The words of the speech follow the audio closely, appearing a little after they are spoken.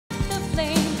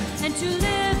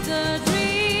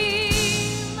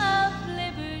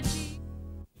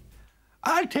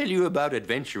I'll tell you about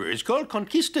adventurers called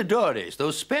conquistadores,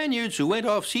 those Spaniards who went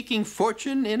off seeking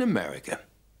fortune in America.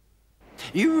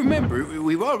 You remember,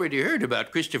 we've already heard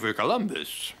about Christopher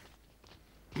Columbus.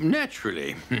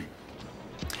 Naturally.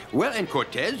 Well, and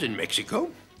Cortez in Mexico.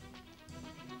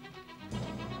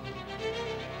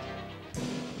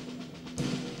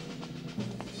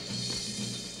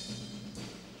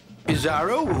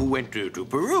 Pizarro, who went to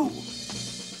Peru.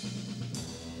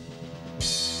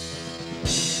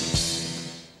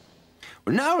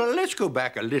 Well, now, let's go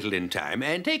back a little in time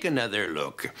and take another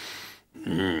look.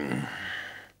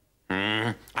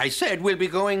 I said we'll be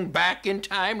going back in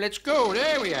time. Let's go.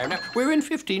 There we are. Now, we're in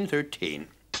 1513.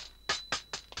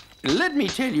 Let me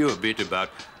tell you a bit about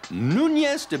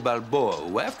Núñez de Balboa,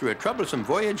 who, after a troublesome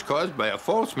voyage caused by a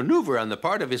false maneuver on the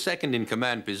part of his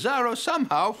second-in-command Pizarro,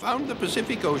 somehow found the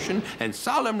Pacific Ocean and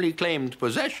solemnly claimed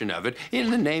possession of it in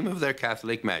the name of their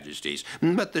Catholic majesties.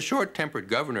 But the short-tempered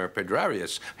governor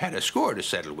Pedrarius had a score to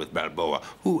settle with Balboa,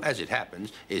 who, as it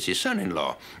happens, is his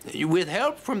son-in-law. With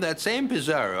help from that same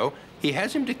Pizarro, he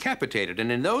has him decapitated,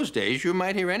 and in those days you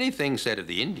might hear anything said of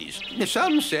the Indies.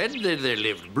 Some said that there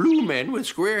lived blue men with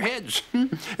square heads,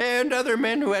 and other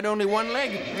men who had only one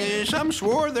leg. Some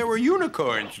swore there were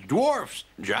unicorns, dwarfs,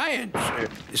 giants.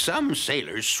 Some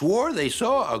sailors swore they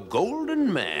saw a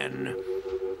golden man.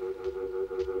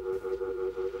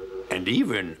 And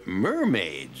even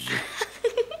mermaids.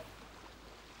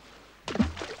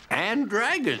 And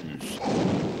dragons.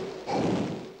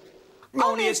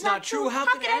 Only it's not true. How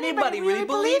could anybody really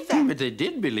believe that? But they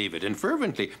did believe it, and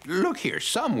fervently. Look here,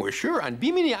 some were sure on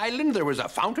Bimini Island there was a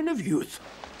fountain of youth.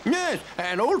 Yes,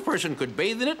 an old person could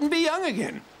bathe in it and be young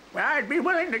again. Well, I'd be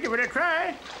willing to give it a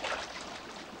try.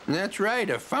 That's right,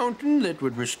 a fountain that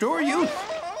would restore youth.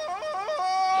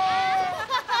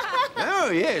 Oh,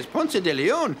 yes, Ponce de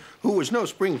Leon, who was no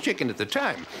spring chicken at the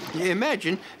time.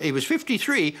 Imagine, he was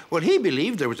 53. Well, he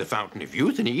believed there was a fountain of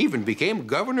youth, and he even became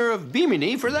governor of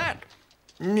Bimini for that.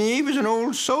 He was an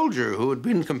old soldier who had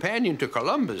been companion to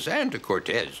Columbus and to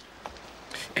Cortez.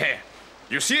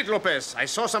 You see it, Lopez? I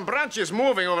saw some branches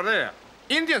moving over there.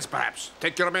 Indians, perhaps.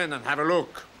 Take your men and have a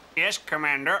look. Yes,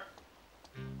 Commander.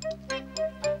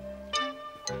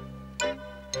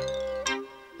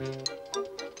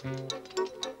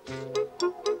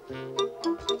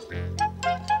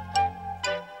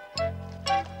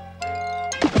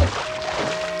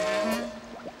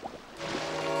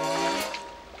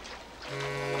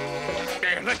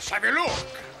 Let's have a look.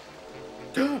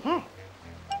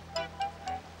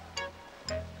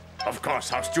 Of course,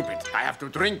 how stupid. I have to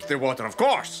drink the water, of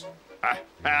course.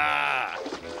 Ah,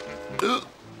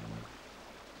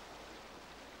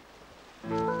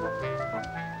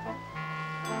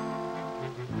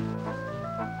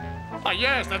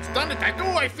 yes, that's done it. I do.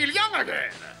 I feel young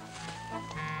again.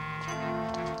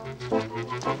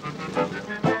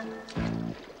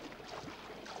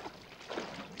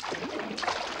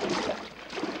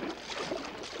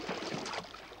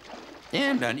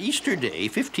 And on Easter Day,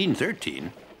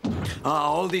 1513...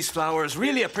 all these flowers,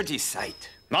 really a pretty sight.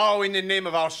 Now, in the name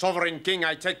of our sovereign king,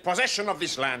 I take possession of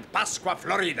this land, Pascua,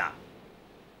 Florida.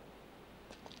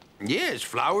 Yes,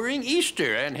 flowering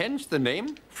Easter, and hence the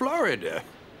name Florida.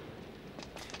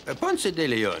 Ponce de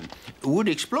Leon would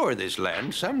explore this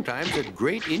land, sometimes at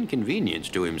great inconvenience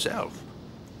to himself.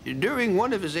 During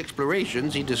one of his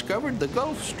explorations, he discovered the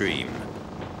Gulf Stream.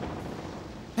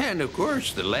 And, of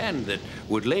course, the land that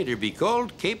would later be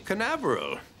called Cape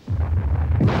Canaveral.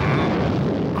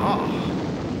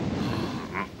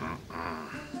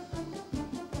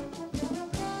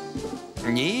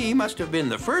 He must have been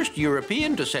the first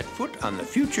European to set foot on the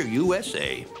future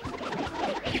USA.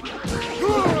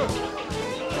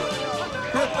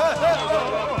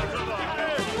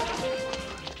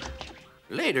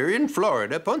 Later, in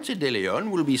Florida, Ponce de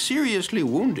Leon will be seriously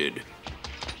wounded.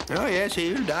 Oh, yes,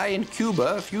 he'll die in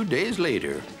Cuba a few days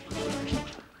later.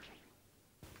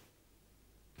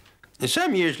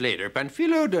 Some years later,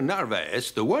 Panfilo de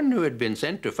Narvaez, the one who had been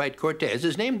sent to fight Cortez,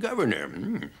 is named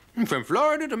governor. From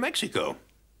Florida to Mexico.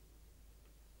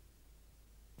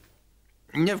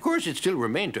 And of course, it still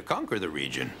remained to conquer the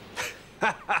region.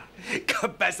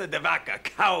 Cabeza de vaca,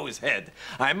 cow's head.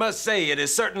 I must say it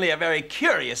is certainly a very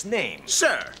curious name.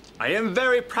 Sir, I am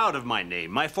very proud of my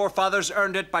name. My forefathers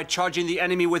earned it by charging the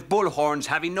enemy with bullhorns,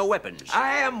 having no weapons.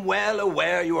 I am well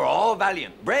aware you are all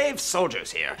valiant, brave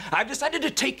soldiers here. I've decided to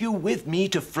take you with me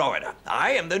to Florida.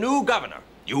 I am the new governor.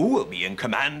 You will be in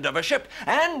command of a ship,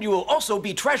 and you will also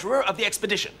be treasurer of the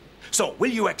expedition. So, will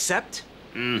you accept?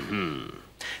 Mm-hmm.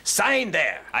 Sign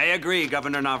there. I agree,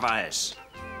 Governor Narvaez.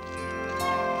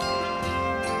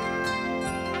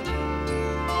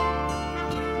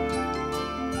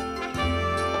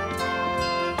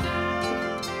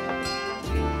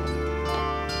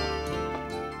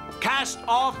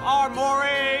 off our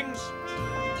moorings!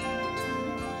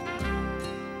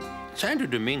 Santo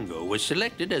Domingo was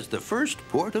selected as the first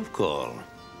port of call.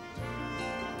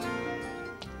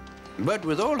 But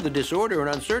with all the disorder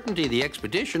and uncertainty of the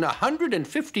expedition,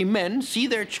 150 men see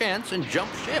their chance and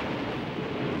jump ship.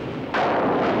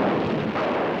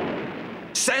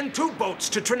 Send 2 boats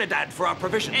to Trinidad for our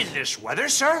provisions. In this weather,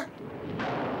 sir?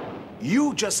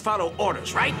 You just follow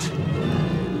orders, right?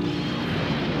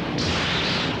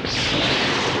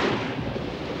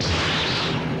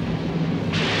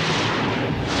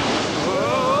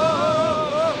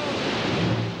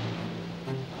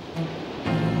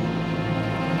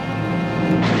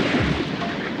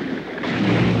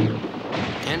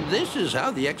 And this is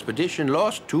how the expedition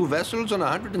lost 2 vessels and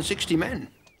 160 men.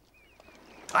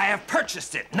 I have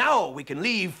purchased it. Now we can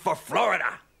leave for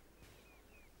Florida.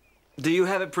 Do you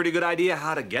have a pretty good idea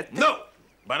how to get there? No,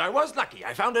 but I was lucky.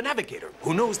 I found a navigator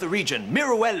who knows the region,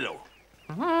 Miruello.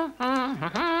 I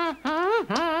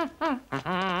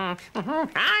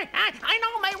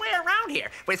know my way around here.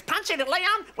 With Ponce de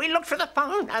Leon, we looked for the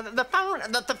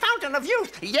fountain of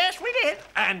youth. Yes, we did.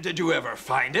 And did you ever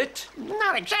find it?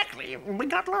 Not exactly. We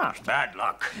got lost. Bad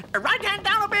luck. Right hand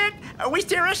down a bit. We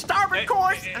steer a starboard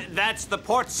course. That's the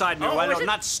port side, Oh, Miruello, is it?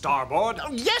 not starboard.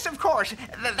 Oh, yes, of course.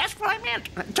 That's what I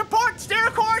meant. To port, steer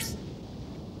a course.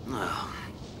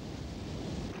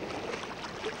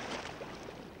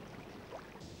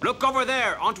 Look over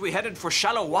there. Aren't we headed for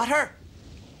shallow water?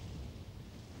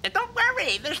 Don't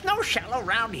worry. There's no shallow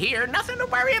round here. Nothing to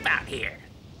worry about here.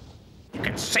 You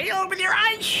can sail with your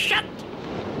eyes shut.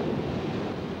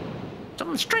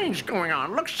 Something strange going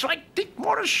on. Looks like deep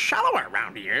water's shallower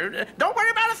around here. Don't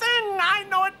worry about a thing. I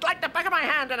know it like the back of my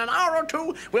hand. In an hour or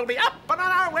 2, we'll be up and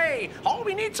on our way. All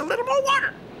we need's a little more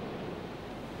water.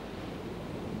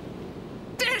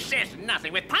 This is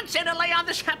nothing. With Ponce de Leon,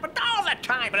 this happened all the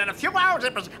time. But in a few hours,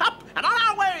 it was up and on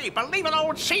our way. Believe an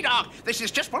old sea dog. This is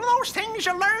just one of those things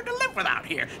you learn to live with out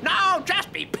here. Now,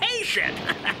 just be patient.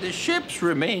 The ships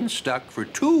remained stuck for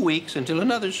 2 weeks until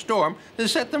another storm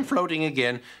set them floating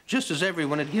again, just as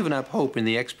everyone had given up hope in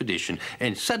the expedition.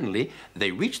 And suddenly,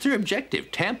 they reached their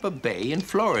objective, Tampa Bay in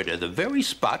Florida, the very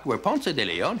spot where Ponce de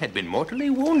Leon had been mortally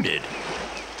wounded.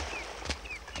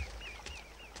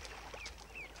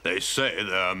 They say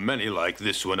there are many like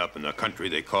this one up in the country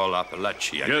they call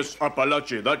Appalachia. Yes,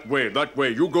 Appalachia, that way,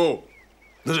 you go.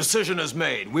 The decision is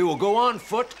made. We will go on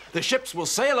foot. The ships will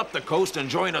sail up the coast and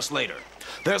join us later.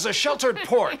 There's a sheltered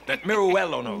port that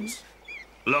Miruello knows.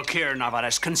 Look here,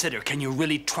 Navarez. Consider, can you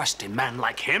really trust a man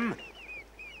like him?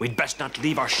 We'd best not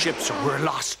leave our ships or we're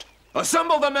lost.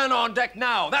 Assemble the men on deck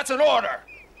now. That's an order.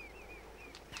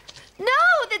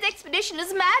 No, this expedition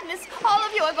is madness. All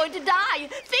of you are going to die.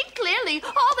 Think clearly.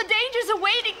 All the dangers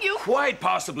awaiting you. Quite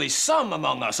possibly some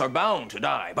among us are bound to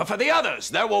die. But for the others,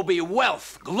 there will be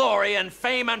wealth, glory, and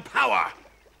fame and power.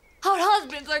 Our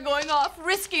husbands are going off,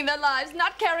 risking their lives,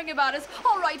 not caring about us.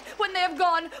 All right, when they have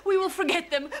gone, we will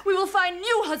forget them. We will find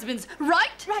new husbands,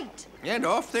 right? Right. And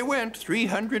off they went,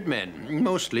 300 men,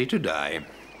 mostly to die.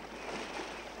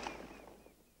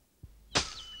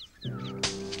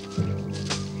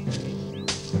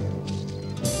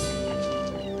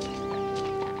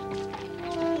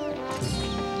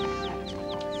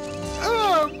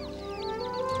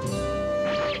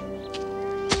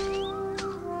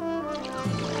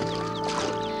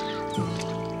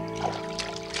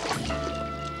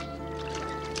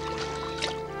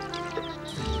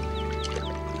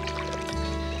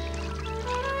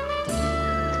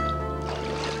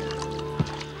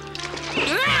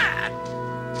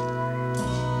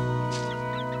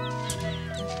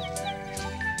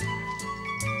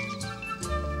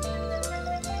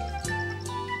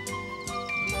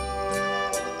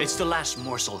 It's the last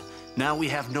morsel. Now we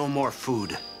have no more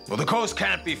food. Well, the coast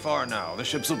can't be far now. The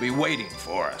ships will be waiting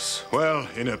for us. Well,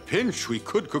 in a pinch, we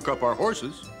could cook up our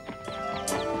horses.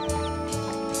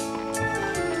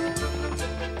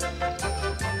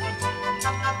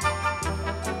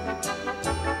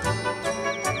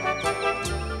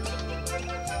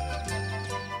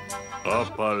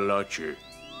 Appalachia.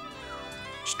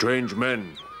 Strange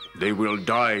men, they will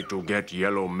die to get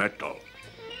yellow metal.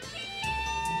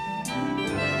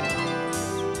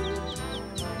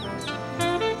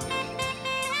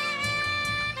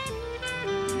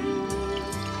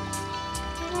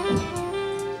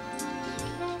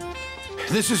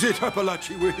 This is it,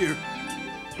 Appalachia. We're here.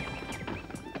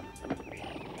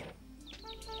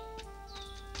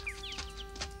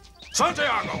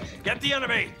 Santiago, get the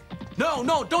enemy. No,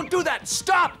 no, don't do that.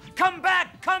 Stop! Come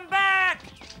back! Come back!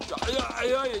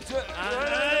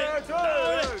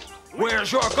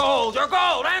 Where's your gold? Your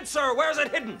gold! Answer! Where's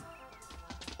it hidden?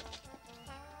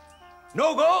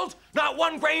 No gold? Not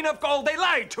one grain of gold. They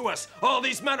lied to us. All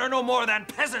these men are no more than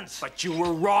peasants. But you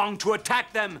were wrong to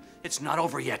attack them. It's not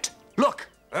over yet. Look.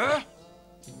 Huh?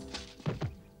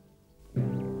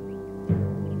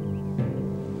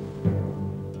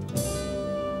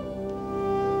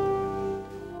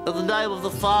 In the name of the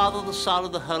Father, the Son,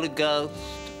 and the Holy Ghost.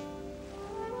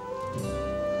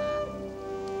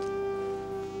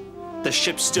 The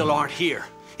ships still aren't here.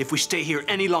 If we stay here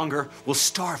any longer, we'll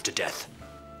starve to death.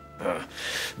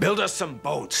 Build us some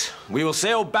boats. We will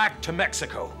sail back to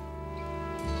Mexico.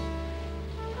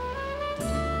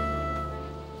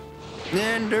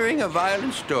 And during a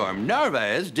violent storm,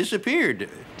 Narvaez disappeared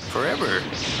forever.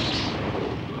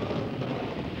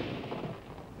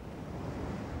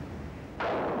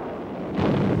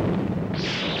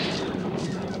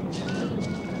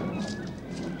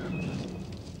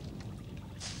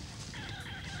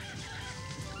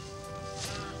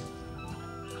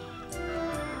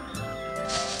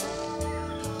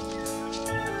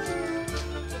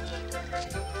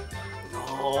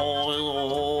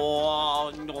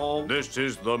 This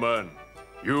is the man.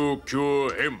 You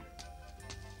cure him.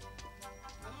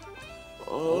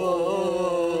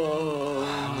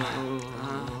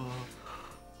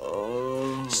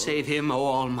 Save him, O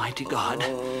Almighty God,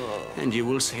 and you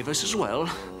will save us as well.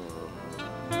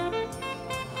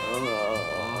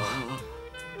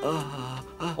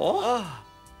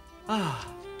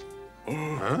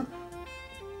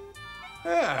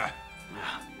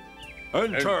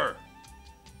 Enter.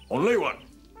 Only one.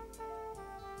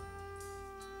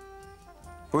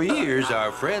 For years,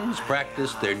 our friends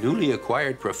practiced their newly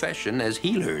acquired profession as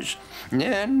healers.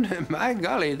 And, my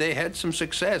golly, they had some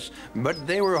success, but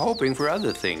they were hoping for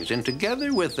other things. And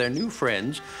together with their new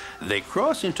friends, they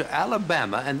crossed into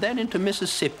Alabama and then into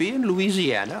Mississippi and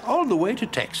Louisiana, all the way to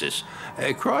Texas,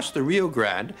 across the Rio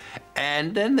Grande,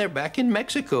 and then they're back in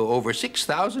Mexico, over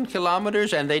 6,000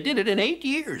 kilometers, and they did it in 8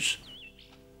 years.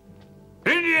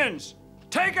 Indians,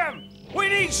 take them. We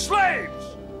need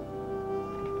slaves.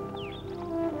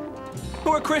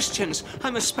 We're Christians.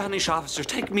 I'm a Spanish officer.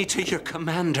 Take me to your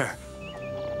commander.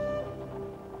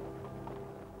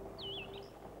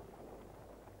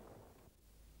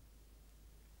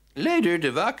 Later,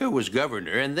 de Vaca was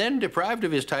governor and then deprived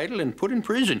of his title and put in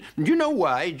prison. You know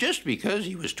why? Just because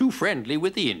he was too friendly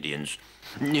with the Indians,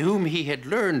 whom he had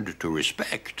learned to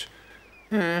respect.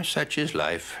 Such is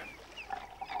life.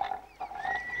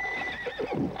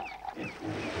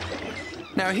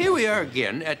 Now, here we are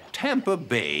again at Tampa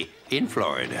Bay in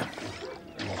Florida.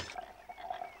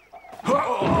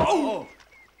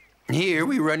 Here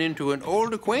we run into an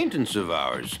old acquaintance of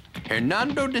ours,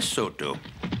 Hernando de Soto.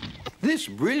 This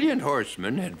brilliant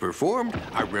horseman had performed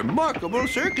a remarkable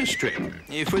circus trick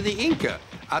for the Inca,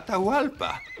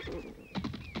 Atahualpa.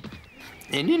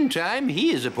 And in time,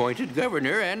 he is appointed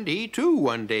governor, and he too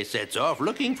one day sets off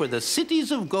looking for the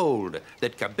cities of gold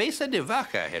that Cabeza de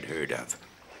Vaca had heard of.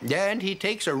 And he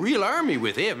takes a real army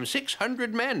with him,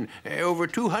 600 men, over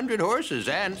 200 horses,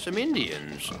 and some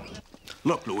Indians.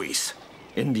 Look, Luis.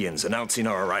 Indians announcing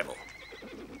our arrival.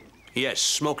 Yes,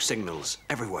 smoke signals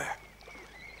everywhere.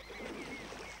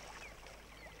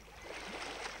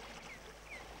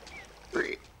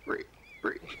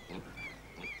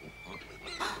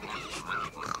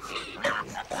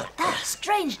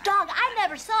 Strange dog. I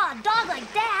never saw a dog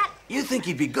like that. You think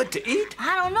he'd be good to eat?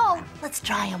 I don't know. Let's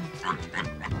try him.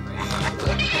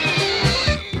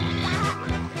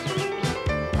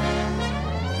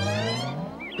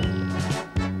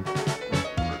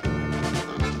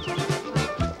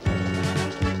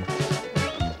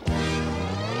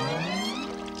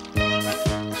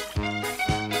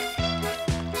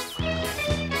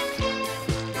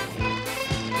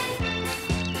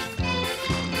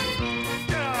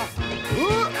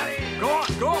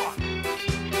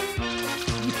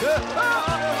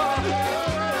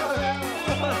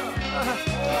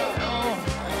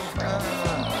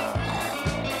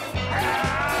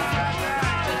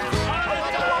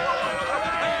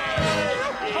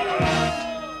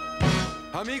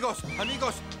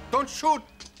 Amigos, don't shoot!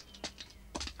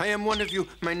 I am one of you.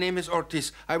 My name is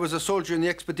Ortiz. I was a soldier in the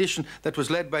expedition that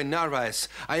was led by Narvaez.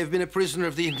 I have been a prisoner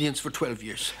of the Indians for 12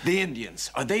 years. The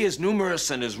Indians, are they as numerous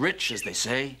and as rich as they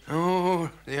say? Oh,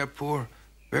 they are poor,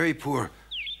 very poor.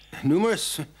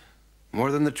 Numerous,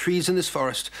 more than the trees in this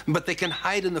forest. But they can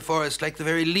hide in the forest like the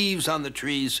very leaves on the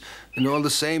trees. And all the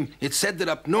same, it's said that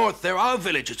up north there are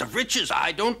villages of riches.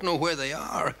 I don't know where they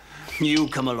are. You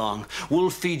come along. We'll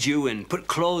feed you and put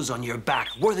clothes on your back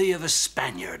worthy of a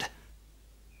Spaniard.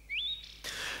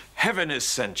 Heaven has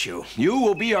sent you. You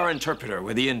will be our interpreter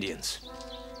with the Indians.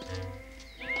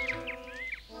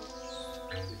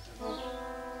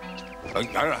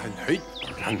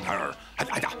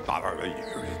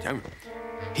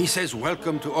 He says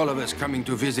welcome to all of us coming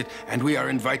to visit, and we are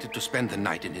invited to spend the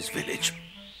night in his village.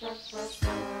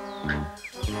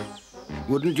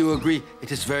 Wouldn't you agree?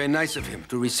 It is very nice of him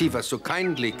to receive us so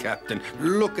kindly, Captain.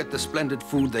 Look at the splendid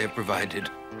food they have provided.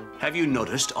 Have you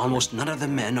noticed almost none of the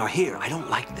men are here? I don't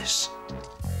like this.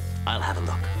 I'll have a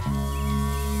look.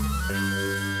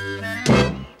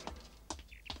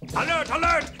 Alert,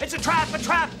 alert! It's a trap, a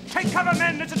trap! Take cover,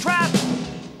 men, it's a trap!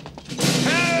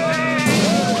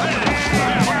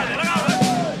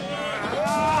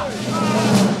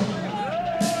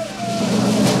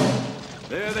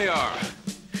 There they are.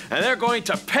 And they're going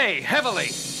to pay heavily.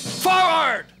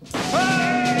 Forward!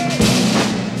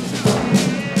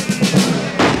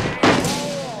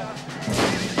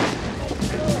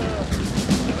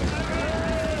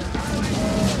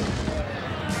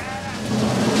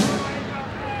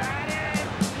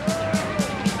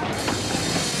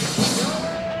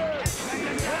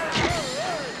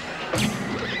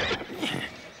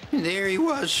 There he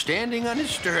was, standing on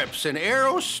his stirrups, an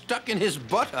arrow stuck in his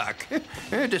buttock.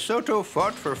 De Soto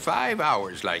fought for 5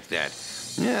 hours like that.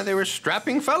 Yeah, they were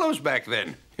strapping fellows back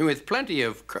then, with plenty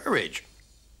of courage.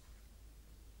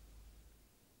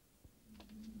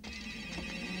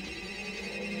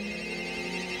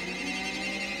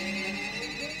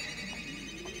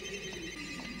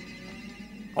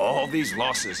 All these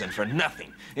losses and for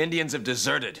nothing. Indians have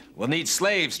deserted. We'll need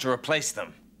slaves to replace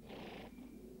them.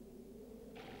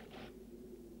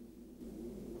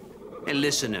 Hey,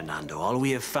 listen, Hernando, all we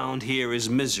have found here is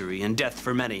misery and death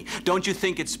for many. Don't you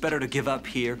think it's better to give up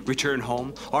here, return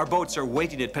home? Our boats are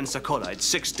waiting at Pensacola. It's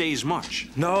 6 days' march.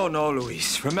 No, no,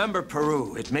 Luis. Remember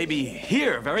Peru. It may be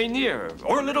here, very near,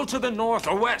 or a little to the north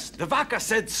or west. The Vaca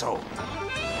said so.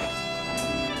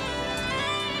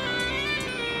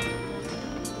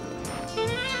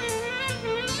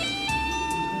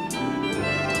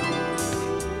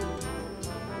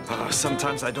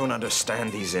 Sometimes I don't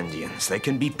understand these Indians. They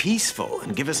can be peaceful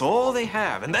and give us all they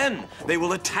have, and then they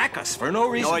will attack us for no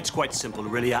reason. No, it's quite simple,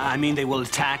 really. I mean, they will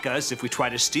attack us if we try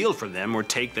to steal from them or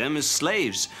take them as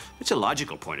slaves. It's a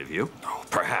logical point of view. Oh,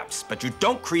 perhaps, but you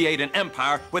don't create an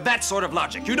empire with that sort of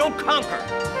logic. You don't conquer.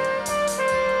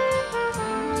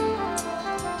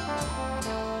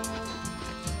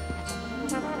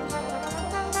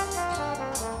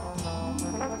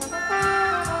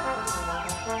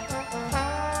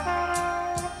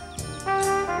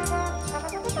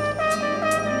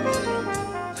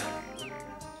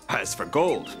 As for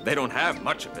gold, they don't have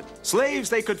much of it. Slaves,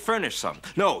 they could furnish some.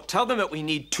 No, tell them that we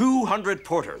need 200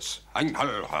 porters.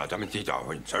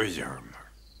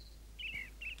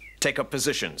 Take up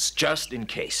positions, just in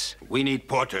case. We need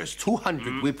porters,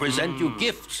 200. We present you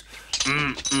gifts.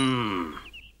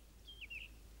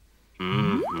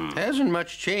 Hasn't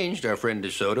much changed, our friend De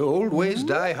Soto. Old ways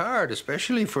die hard,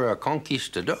 especially for a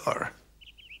conquistador.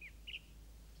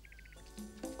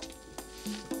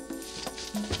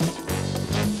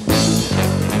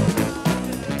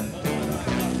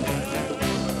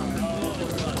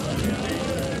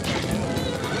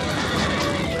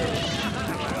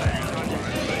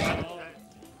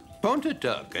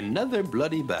 Pontotoc, another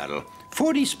bloody battle.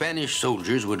 40 Spanish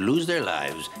soldiers would lose their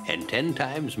lives, and 10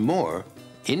 times more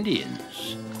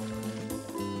Indians.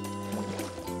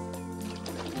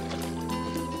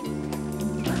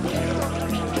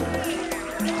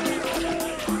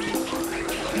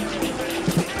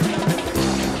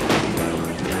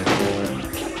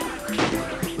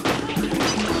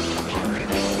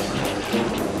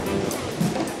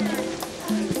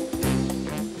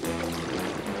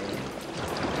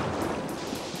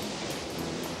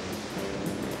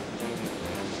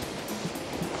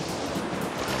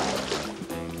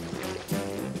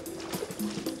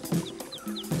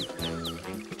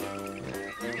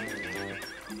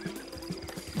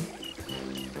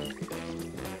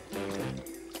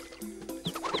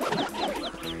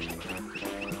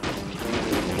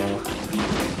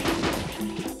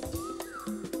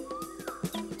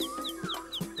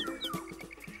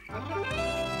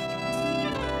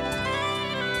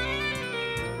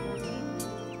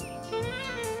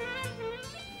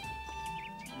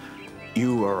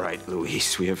 You are right,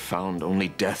 Luis. We have found only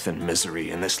death and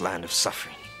misery in this land of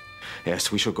suffering.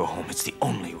 Yes, we shall go home. It's the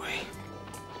only way.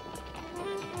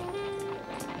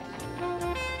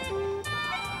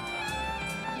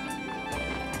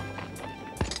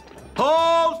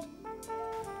 Hold!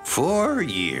 4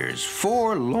 years,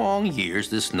 4 long years,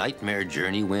 this nightmare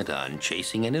journey went on,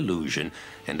 chasing an illusion,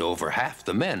 and over half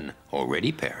the men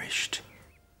already perished.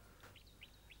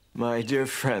 My dear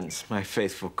friends, my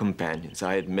faithful companions,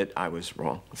 I admit I was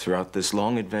wrong. Throughout this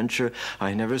long adventure,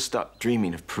 I never stopped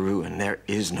dreaming of Peru, and there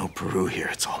is no Peru here.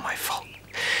 It's all my fault.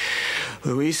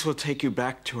 Luis will take you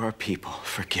back to our people.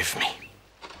 Forgive me.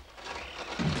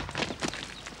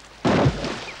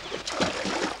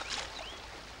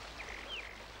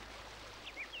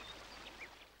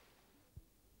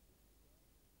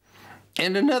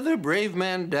 And another brave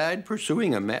man died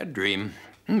pursuing a mad dream.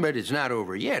 But it's not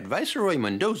over yet. Viceroy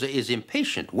Mendoza is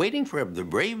impatient, waiting for the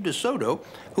brave De Soto,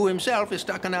 who himself is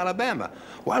stuck in Alabama.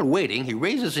 While waiting, he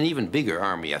raises an even bigger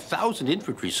army, 1,000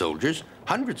 infantry soldiers,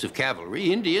 hundreds of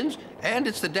cavalry, Indians, and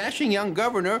it's the dashing young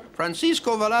governor,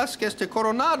 Francisco Velasquez de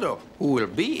Coronado, who will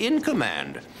be in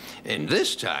command. And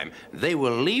this time, they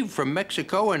will leave from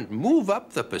Mexico and move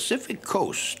up the Pacific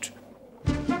coast.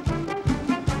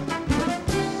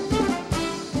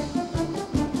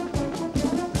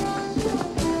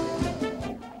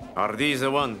 Are these the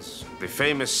ones? The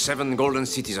famous 7 golden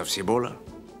cities of Cibola?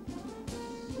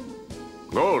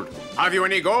 Gold. Have you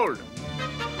any gold?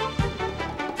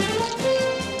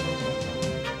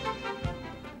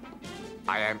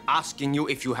 I am asking you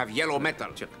if you have yellow metal.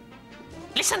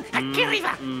 Listen, aquí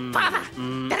arriba, Father,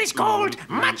 there is gold,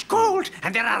 much gold,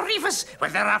 and there are rivers where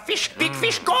there are fish, big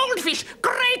fish, goldfish,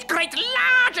 great,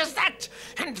 large as that,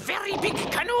 and very big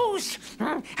canoes.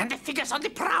 And the figures on the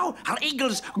prow are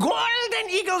eagles, golden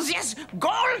eagles, yes,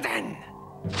 golden.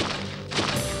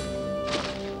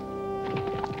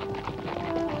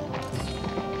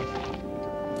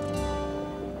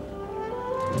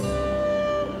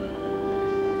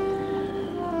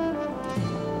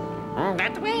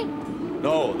 That way?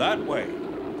 No, that way.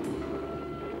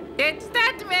 It's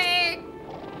that way.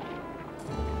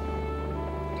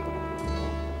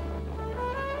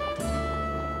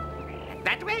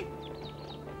 That way?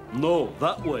 No,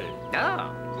 that way.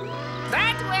 No.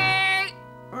 That way!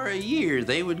 For a year,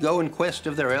 they would go in quest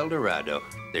of their El Dorado,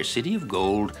 their city of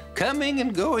gold, coming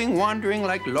and going, wandering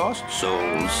like lost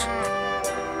souls.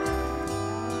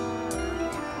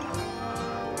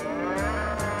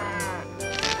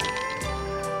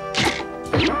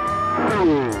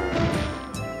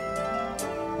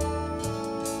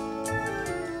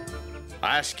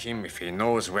 Ask him if he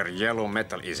knows where yellow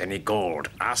metal is any gold.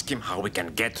 Ask him how we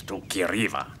can get to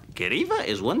Quiriva. Quiriva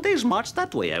is one day's march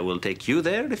that way. I will take you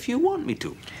there if you want me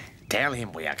to. Tell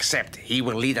him we accept. He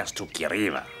will lead us to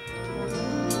Quiriva.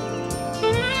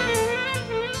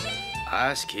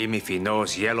 Ask him if he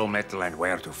knows yellow metal and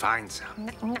where to find some.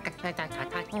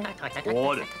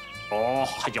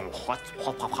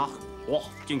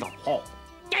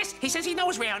 Yes, he says he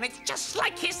knows where, and it's just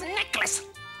like his necklace.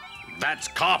 That's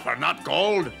copper, not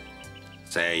gold.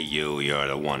 Say you're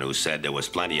the one who said there was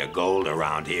plenty of gold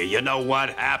around here. You know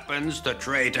what happens to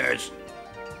traitors?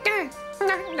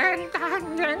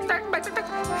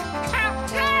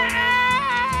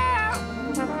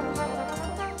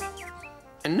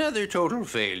 Another total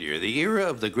failure. The era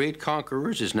of the great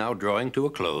conquerors is now drawing to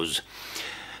a close.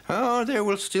 Oh, there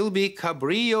will still be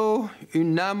Cabrillo,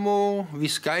 Unamo,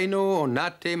 Vizcaino,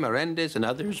 Onate, Melendez, and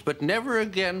others, but never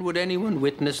again would anyone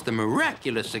witness the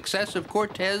miraculous success of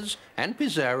Cortez and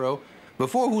Pizarro,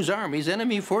 before whose armies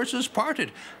enemy forces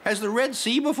parted, as the Red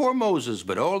Sea before Moses.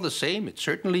 But all the same, it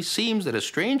certainly seems that a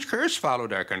strange curse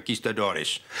followed our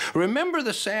conquistadores. Remember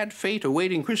the sad fate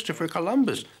awaiting Christopher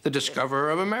Columbus, the discoverer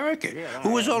of America,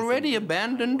 who was already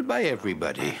abandoned by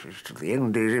everybody.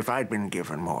 Indeed, if I'd been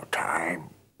given more time.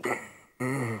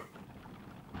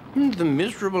 The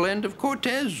miserable end of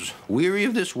Cortez. Weary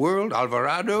of this world,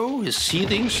 Alvarado, his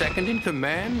seething second in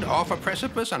command, off a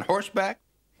precipice on horseback.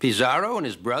 Pizarro and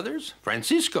his brothers.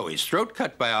 Francisco, his throat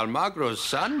cut by Almagro's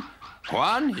son.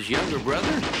 Juan, his younger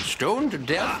brother, stoned to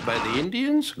death by the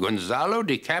Indians. Gonzalo,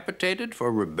 decapitated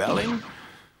for rebelling.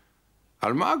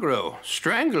 Almagro,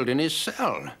 strangled in his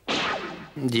cell.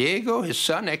 Diego, his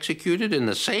son, executed in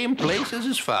the same place as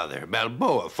his father.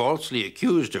 Balboa, falsely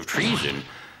accused of treason.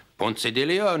 Ponce de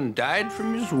Leon died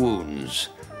from his wounds.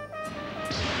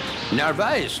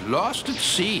 Narvaez, lost at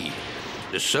sea.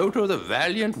 De Soto, the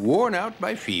valiant, worn out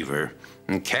by fever,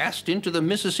 and cast into the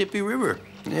Mississippi River.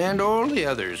 And all the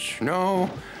others. No,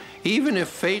 even if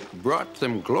fate brought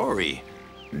them glory,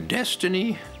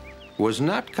 destiny was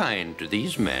not kind to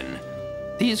these men.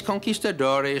 These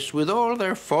conquistadores, with all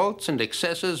their faults and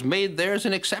excesses, made theirs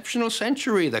an exceptional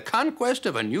century, the conquest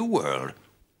of a new world.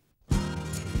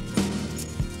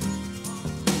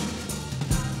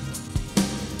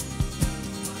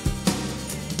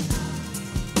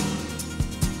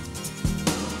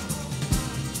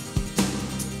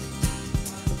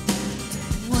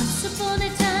 Once upon a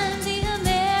time, the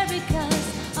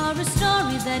Americas are a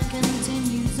story that can